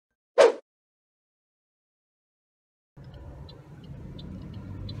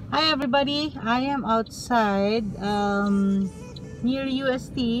Hi everybody, I am outside near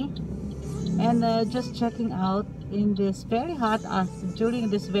UST and just checking out in this very hot during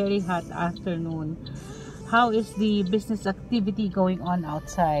this very hot afternoon. How is the business activity going on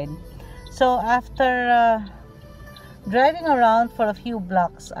outside? So after driving around for a few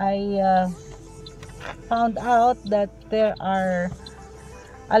blocks, I found out that there are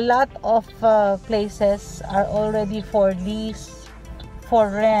a lot of places are already for lease, for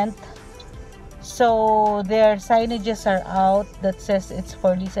rent. So their signages are out that says it's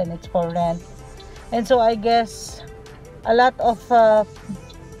for lease and it's for rent. And so I guess a lot of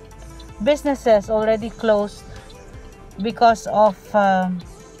businesses already closed because of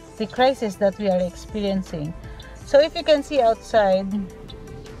the crisis that we are experiencing. So if you can see outside,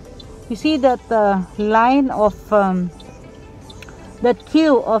 you see that line of that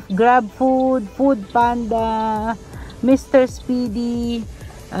queue of Grab Food, Food Panda, Mr. Speedy.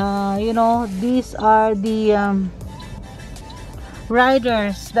 You know, these are the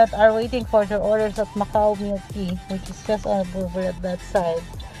riders that are waiting for their orders at Macao Milk Tea, which is just over at that side.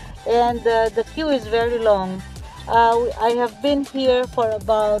 And the queue is very long. I have been here for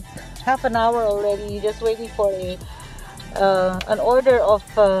about half an hour already, just waiting for an order of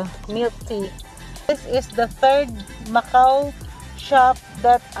milk tea. This is the third Macao shop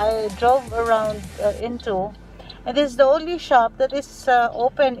that I drove around into, and this is the only shop that is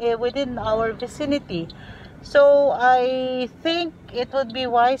open within our vicinity. So I think it would be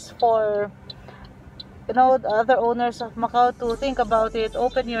wise for the other owners of Macau to think about it.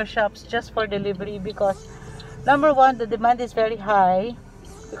 Open your shops just for delivery, because number one, the demand is very high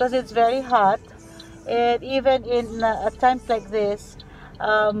because it's very hot, and even in at times like this,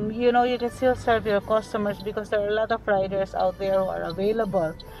 you can still serve your customers because there are a lot of riders out there who are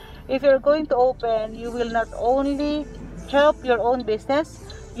available. If you're going to open, you will not only help your own business,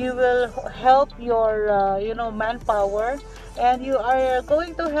 you will help your manpower, and you are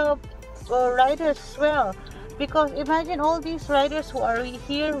going to help riders as well. Because imagine all these riders who are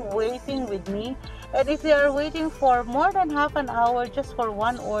here waiting with me, and if they are waiting for more than half an hour just for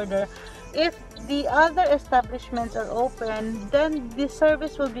one order, if the other establishments are open, then the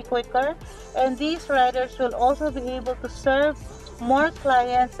service will be quicker, and these riders will also be able to serve more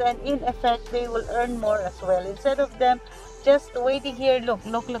clients, and in effect they will earn more as well, instead of them just waiting here.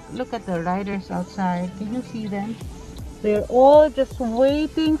 Look at the riders outside. Can you see them? They're all just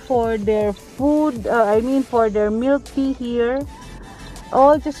waiting for their food, for their milk tea here,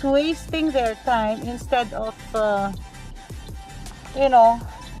 all just wasting their time instead of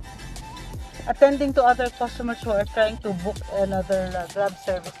attending to other customers who are trying to book another Grab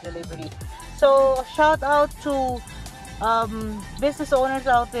service delivery. So shout out to business owners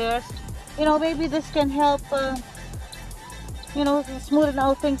out there. Maybe this can help smoothen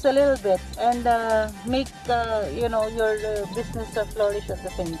out things a little bit, and make your business flourish at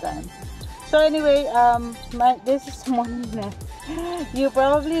the same time. So anyway, this is Monina. You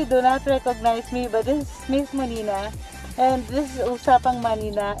probably do not recognize me, but this is Miss Monina, and this is Usapang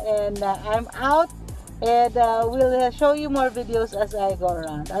Manina, and I'm out, and we'll show you more videos as I go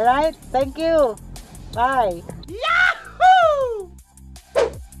around. All right, thank you, bye. Yeah!